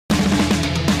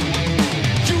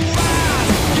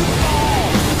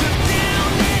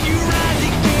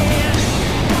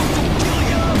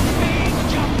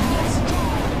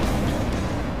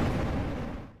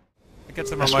Get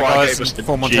to the That's runway, why I guys, gave us the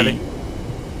form on G. telly.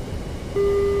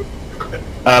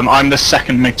 I'm the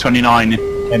second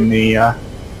Mig-29 in the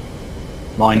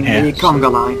line here. The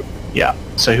conga line. Yeah,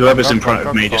 so whoever's in front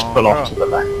of me, just pull off to the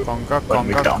left. Conga, when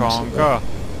we conga, come to conga.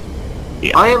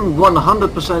 Yeah. I am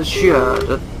 100% sure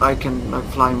that I can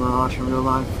fly Mirage in real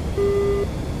life.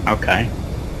 Okay.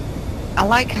 I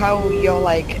like how you're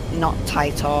like not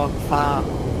tight or far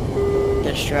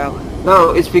distro.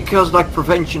 No, it's because like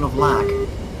prevention of lag.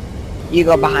 You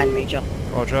go behind me, John.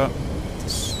 Roger.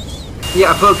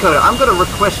 Yeah, vocoder. I'm gonna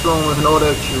request one with an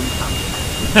auto-tune.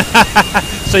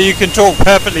 So you can talk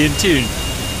perfectly in tune.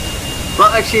 Well,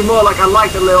 actually more like I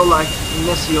like the little like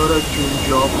messy auto-tune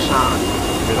job sound.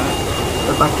 Do that.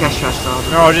 That my Kesha started.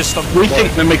 No, I'll just stop. We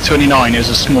think the Mig-29 is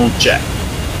a small jet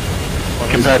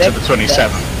compared to the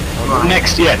 27. Right.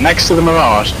 Next to the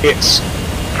Mirage, it's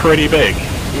pretty big.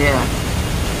 Yeah.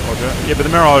 Roger. Yeah, but the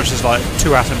Mirage is like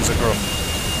 2 atoms across.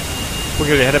 We'll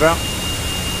get your head about.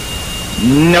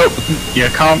 Nope, you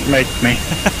can't make me.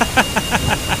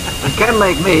 You can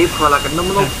make me for like a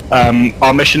nominal.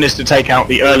 Our mission is to take out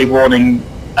the early warning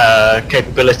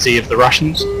capability of the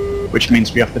Russians, which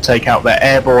means we have to take out their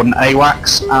airborne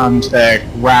AWACS and their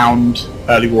ground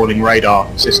early warning radar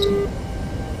system.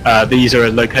 These are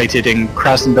located in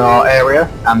Krasnodar area,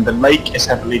 and the lake is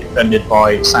heavily defended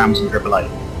by SAMs and AAA.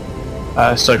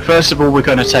 So first of all, we're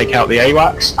going to take out the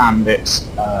AWACS and its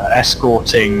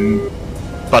escorting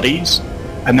buddies,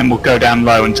 and then we'll go down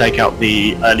low and take out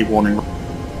the early warning,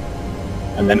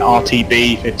 and then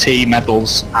RTB for T,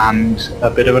 medals, and a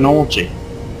bit of an orgy.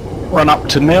 Run up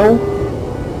to nil,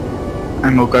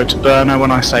 and we'll go to burner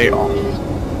when I say off.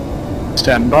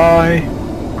 Stand by,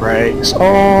 brakes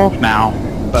off, now.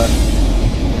 Burn.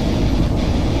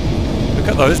 Look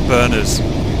at those burners.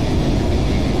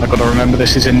 I've got to remember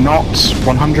this is in knots,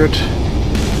 100,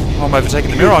 Oh, I'm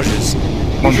overtaking the Mirages.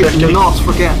 You should 150. not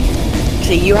forget.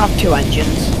 See, you have 2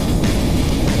 engines.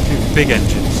 2 big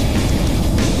engines.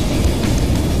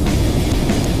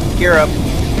 Gear up.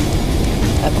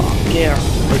 Gear.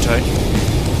 Rotate.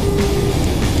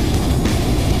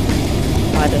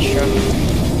 By distro.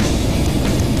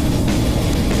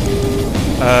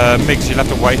 Migs, you'll have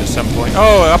to wait at some point.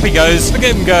 Oh, up he goes. Look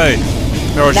at him go.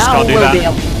 Mirages Now can't do we'll be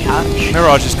that. able to catch.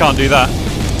 Mirages can't do that.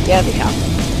 Yeah, they can.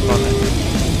 Come on then.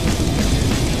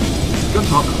 Good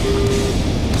talk.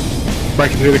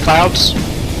 Breaking through the clouds.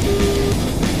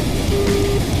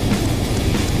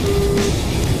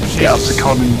 Get up Jesus. to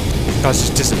con. Guys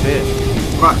just disappeared.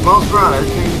 Right, Miles Morales,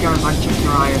 can you go and like check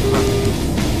your IFF?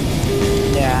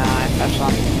 Yeah, that's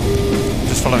one.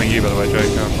 Just following you, by the way, Joker.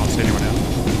 I can't see anyone else.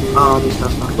 Oh, this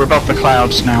does not. We're above the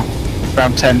clouds now,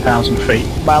 around 10,000 feet.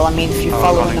 Well, I mean, if you're Oh,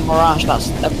 following the funny. Mirage, that's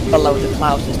below the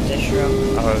clouds, is distro.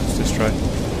 Oh, it's this straight.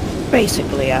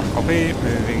 Basically, yeah. Copy,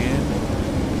 moving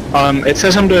in. It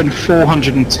says I'm doing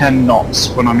 410 knots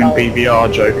when I'm in BVR,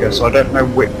 Joker, so I don't know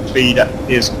which speed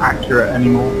is accurate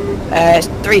anymore. It's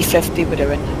 350 we're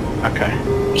doing. Okay.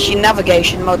 It's your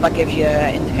navigation mode that gives you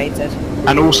indicated.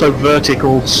 And also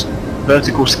vertical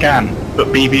scan, but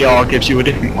BVR gives you a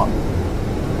different one.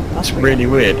 That's Really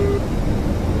weird.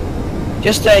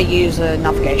 Just use a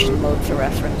navigation mode for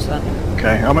reference then.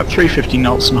 Okay, I'm at 350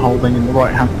 knots and holding in the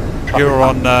right hand. You're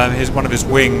on one of his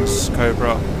wings,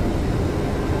 Cobra.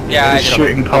 Yeah, He's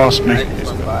shooting past me. I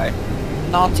just went by.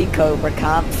 Naughty Cobra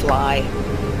can't fly.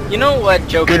 You know what,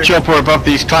 Joker? Good job we're above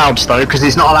these clouds though, because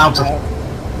he's not allowed to.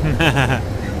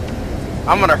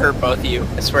 I'm gonna hurt both of you.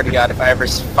 I swear to God, if I ever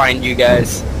find you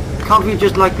guys. Can't we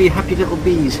just like be happy little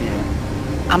bees here?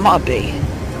 I'm not a bee.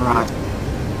 Right.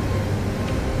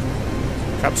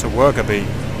 Perhaps a worker bee.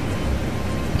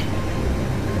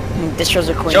 This was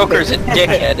a queen. Joker's a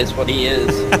dickhead, is what he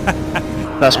is.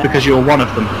 That's because you're one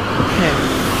of them.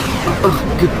 Oh,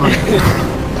 good point.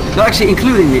 No, actually,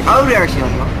 including me. Oh, there actually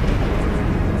are.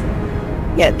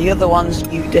 Yeah, the other one's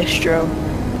you distro.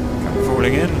 Come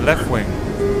falling in, left wing.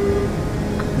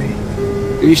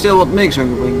 Do you still want Migs on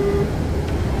your wing?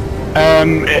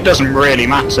 It doesn't really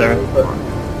matter. But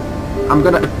I'm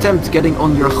gonna attempt getting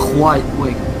on your white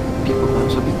wing, people,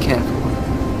 so be careful.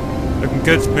 Looking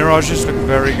good. Mirage is looking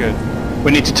very good.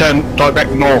 we need to turn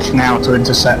direct north now to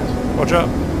intercept. Roger.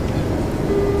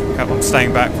 I'm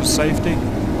staying back for safety.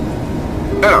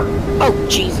 Oh,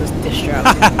 Jesus, distro.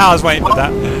 I was waiting for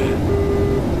that.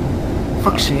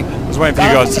 Fuck's sake. I was waiting for you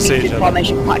guys to see each other.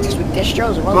 Formation practice with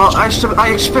distros as well. Well,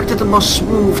 I expected a more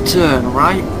smooth turn,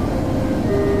 right?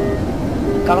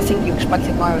 Gotta think you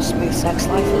expected more of a smooth sex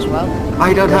life as well.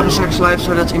 I don't have a sex life,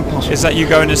 so that's impossible. Is that you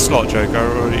going this slot, Joker,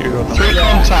 or are you on the... Three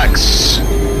contacts.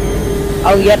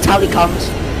 Oh yeah, tally comms.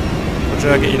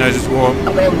 Roger, get your noses warm.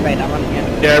 Oh, we're on radar, aren't we?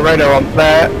 Yeah, radar on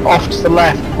there. Off to the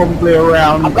left, probably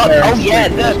around. I've got. there. Oh yeah,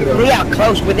 we are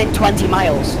close, within 20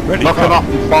 miles. Ready? Lock them up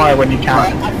and fire when you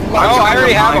can. Oh, I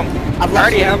already have them. I've I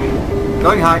already have them.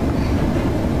 Going high.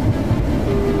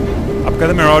 Up go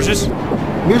the Mirages.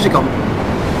 Music on.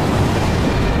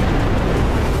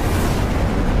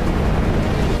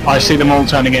 I see them all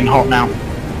turning in hot now.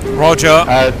 Roger.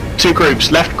 2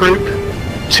 groups. Left group,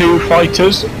 2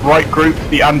 fighters. Right group,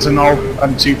 the Antonov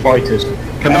and 2 fighters.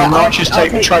 Can the Mirages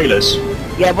take the trailers?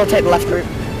 Yeah, we'll take the left group.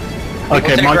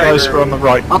 Okay, take my right guys group. are on the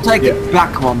right. I'll take the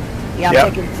back one. Yeah, I'm Yeah.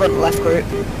 taking front left group.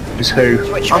 Is who?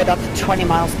 Switch radar to 20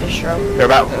 miles distro.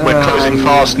 We're closing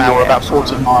fast now. We're about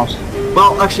 14 miles.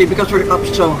 Well, actually, because we're up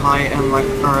so high and like,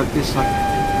 this like...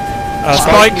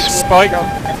 Spike, Spike.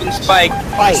 Spike.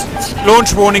 Fight.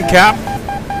 Launch warning, Cap.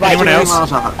 Right, Anyone 20 else?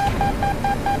 miles out.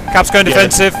 Cap's going Yeah.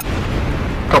 defensive.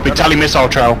 Copy. Tally missile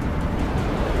trail.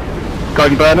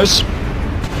 Going burners.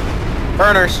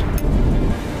 Burners.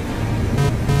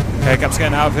 Okay, Cap's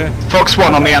getting out of here. Fox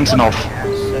 1 on the Antonov.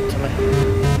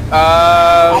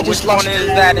 Which just one lost- is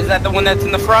that? Is that the one that's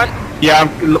in the front? Yeah,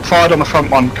 I'm fired on the front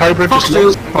one. Cobra Fox just 2.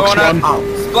 lost. Fox Going 1. up.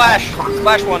 Oh. Splash.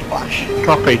 Splash 1. Flash.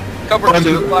 Copy. Cobra One,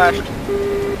 2 two. splashed.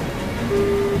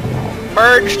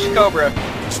 Merged Cobra.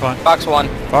 That's fine. Fox 1.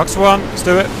 Fox 1, let's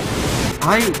do it.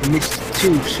 I missed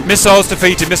 2. Missiles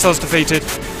defeated, missiles defeated.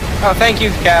 Oh, thank you,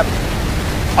 Cap.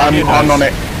 I'm on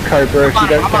it, Cobra, if you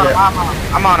don't kill it.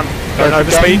 I'm on him. Don't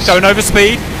overspeed, guns. don't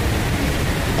overspeed.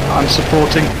 I'm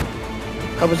supporting.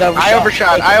 Cobra's overshot. I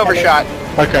overshot. I overshot.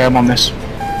 Okay, I'm on this.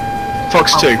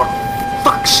 Fox 2.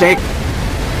 Fuck's sake.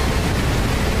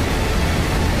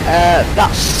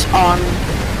 That's on.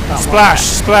 that Splash,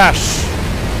 splash.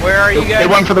 Where are you They guys?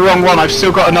 went for the wrong one. I've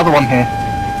still got another one here.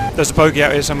 There's a pokey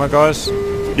out here somewhere, guys.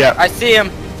 Yeah. I see him.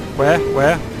 Where?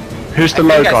 Where? Who's the I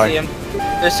low think I see guy?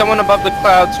 him. There's someone above the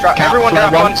clouds. Drop. Cap Everyone flare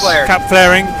drop one once. flare. Cap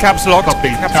flaring, Cap's locked. Copy.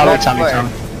 Cap's Tally, locked tally, flare. tally.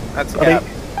 That's Copy.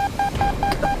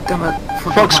 Cap. Damn it.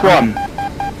 Fox 1.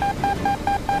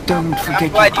 Don't I'm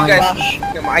forget glad you your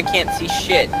guys. I can't see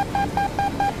shit.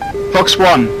 Fox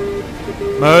 1.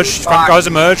 Merged, front Fuck. guys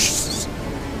are merged.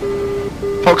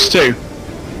 Fox 2.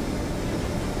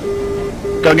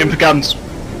 Going in for guns.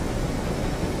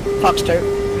 Fox 2.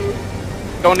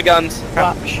 Going to guns.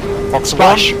 Flash. Fox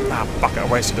Splash. 1. Ah, fuck it,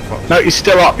 I wasted the Fox. No, he's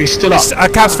still up. He's still up.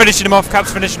 Cap's finishing him off,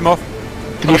 Cap's finishing him off.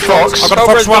 Did you Fox? I've got a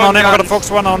Cobra's Fox 1 on going him, I've got a guns.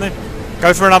 Fox 1 on him.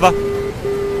 Go for another.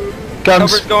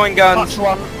 Guns. Cobra's going guns.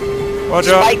 Fox 1.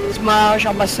 Roger. Spike's Mirage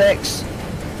on my 6.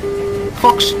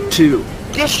 Fox 2.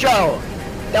 Distro.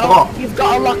 No, What? you've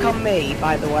got a lock on me,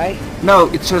 by the way. No,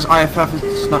 it says IFF,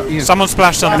 it's not you. Someone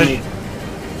splashed something.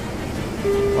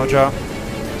 Roger.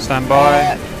 Stand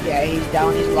by. Yeah, he's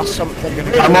down. He's lost something.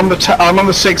 I'm on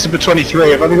the 6 of the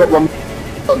 23. I've only got one.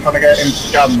 I'm trying to get in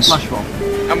for guns. Flash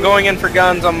one. I'm going in for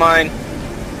guns on mine.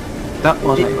 That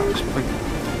was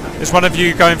AVAX. Is one of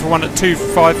you going for one at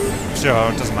 2-5?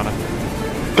 Sure, it doesn't matter.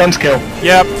 Guns kill.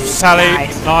 Yep, Sally.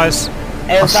 Nice. Nice.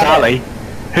 Hey, Oh, was that Sally.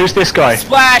 Who's this guy?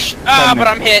 Splash! Ah, Tell me. but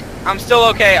I'm hit. I'm still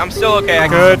okay. I'm still okay. I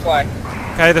Good. can fly.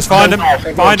 Okay, let's find him.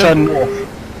 Find Turn him. north. it?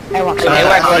 Hey, what's The that?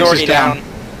 AWACS is Alex already is down. down.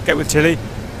 Get with Tilly.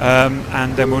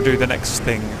 And then we'll do the next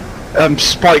thing.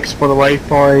 Spiked, by the way,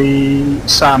 by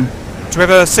Sam. Do we have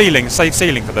a ceiling, a safe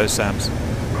ceiling for those Sams?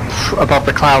 Above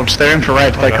the clouds. They're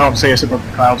infrared. They Okay. can't see us above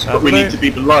the clouds. But we Lovely. need to be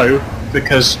below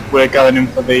because we're going in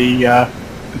for the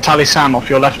Tally Sam off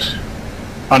your left.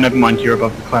 Oh, never mind. You're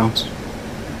above the clouds.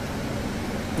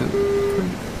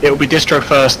 It'll be distro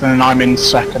first, and then I'm in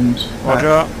second.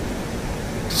 Roger.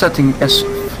 Setting as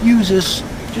fuses.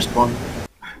 Just one.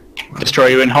 Distro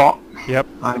you in hot. Yep.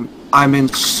 I'm in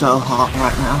so hot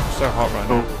right now. So hot right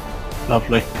now.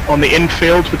 Lovely. On the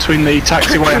infield between the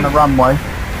taxiway and the runway,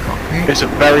 there's a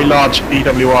very large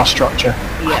EWR structure.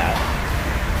 Yeah.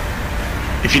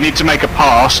 If you need to make a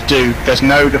pass, do. There's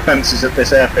no defences at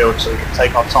this airfield, so we can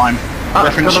take our time.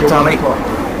 Reference got a your tally. 1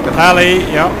 o'clock. Tally,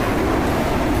 yep.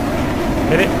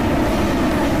 Hit it.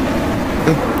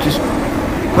 Just...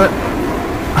 But...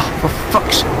 Oh, for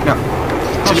fuck's sake, no.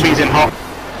 TV's in hot.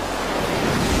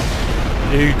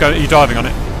 You diving on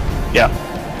it? Yeah.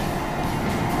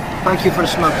 Thank you for the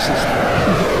smoke assist.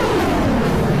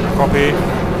 Copy.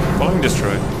 Following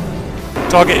destroy.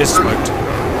 Target is smoked.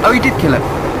 Oh, you did kill it.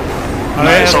 Oh, No,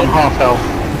 yeah, it's on half health.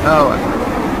 Oh,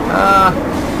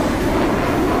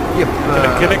 yep.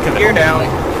 Kill it, kill it. You're down.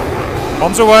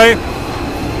 Bombs away.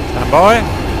 Stand by.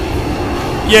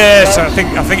 Yes, I think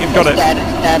you've got It's it. dead.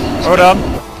 It's dead. Well done.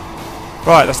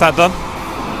 Right, that's that done.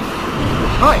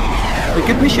 Right, a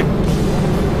good mission.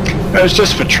 It was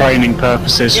just for training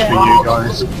purposes for you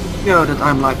guys. You know that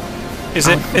I'm like... Is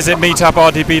it meet up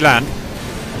RDB land?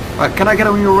 Right, can I get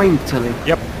on your wing, Tilly?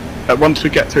 Yep. Once we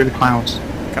get through the clouds.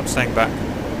 Kept staying back.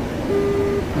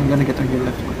 I'm gonna get on your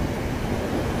left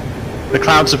wing. The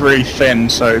clouds are very thin,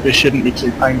 so this shouldn't be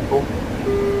too painful.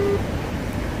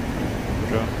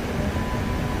 Sure.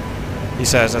 He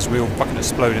says as we all fucking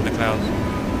explode in the clouds.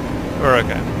 We're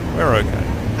okay. We're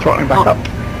okay. Throttling back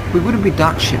up. We wouldn't be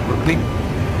that shit, would we?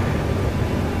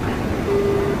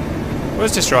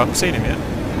 Where's this rock? I've seen him yet.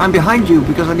 I'm behind you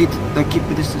because I need to keep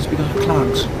the distance because of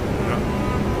clouds.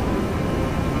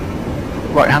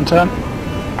 Right hand turn.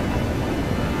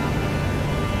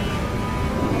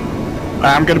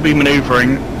 I am going to be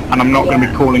manoeuvring, and I'm not going to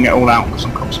be calling it all out because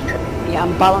I'm concentrating. Yeah,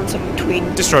 I'm balancing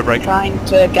between Destroy brake. trying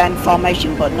to gain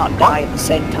formation but not die at the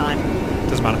same time.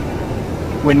 Doesn't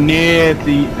matter. We're near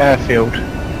the airfield.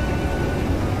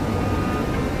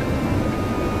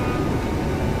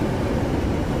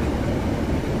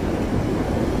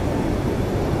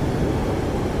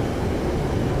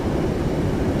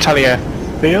 Tally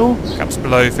airfield. Caps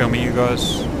below, filming you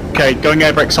guys. Okay, going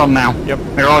air brakes on now. Yep.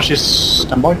 Mirage is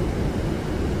standby.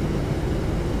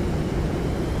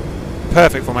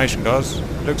 Perfect formation, guys.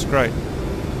 Looks great.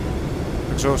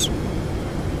 Looks awesome.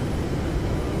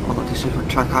 Although this different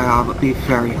track I have would be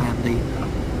very handy.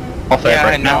 Off air Yeah, I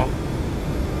brake now. know.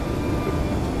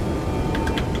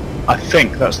 I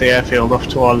think that's the airfield off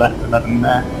to our left, 11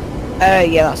 there.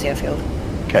 Yeah, that's the airfield.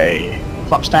 Okay,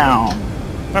 flaps down.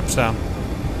 Flaps down.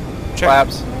 Check.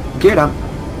 Flaps. Gear down.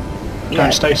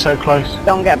 Don't stay so close.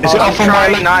 Don't get Is it bored. off on my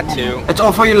Trying left? not to. It's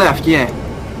all for your left, yeah.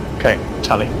 Okay,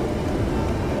 Tally.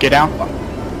 Get down.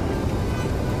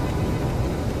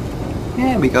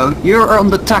 There we go. You're on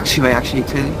the taxiway actually,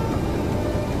 Tilly.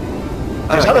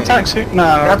 Is that the taxi? No.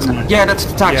 That's, no. yeah, that's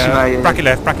the taxiway. Yeah. Bracket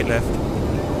left, bracket left.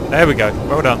 There we go.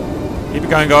 Well done. Keep it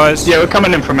going, guys. Yeah, we're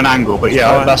coming in from an angle, but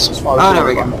yeah, Fine. that's as far as Oh, there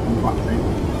we go.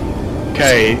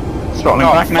 Okay, throttling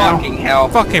Oh, back now. fucking hell.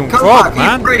 Fucking Come frog, back,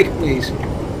 man. brake, please.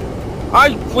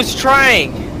 I was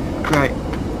trying. Great.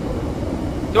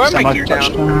 Do I have my Standby gear down?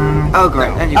 touchdown. Oh,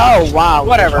 great. And you Oh, wow.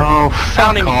 Whatever. Oh,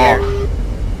 Down fuck in off.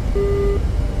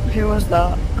 Who was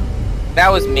that? That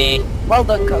was me. Well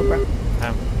done, Cobra.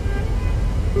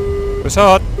 It was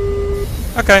hard.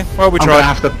 Okay, well we I'm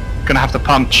tried. gonna have to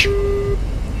punch.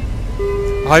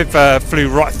 I flew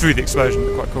right through the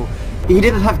explosion. Quite cool. He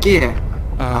didn't have gear.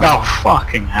 Oh,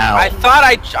 fucking hell. I thought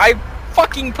I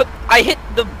fucking I hit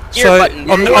the gear So button.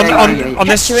 on, Yeah. on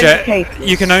this Check your jet, indicators.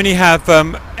 you can only have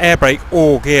air brake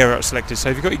or gear selected. So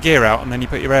if you've got your gear out and then you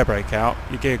put your air brake out,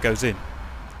 your gear goes in.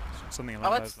 Something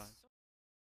along Oh, those lines.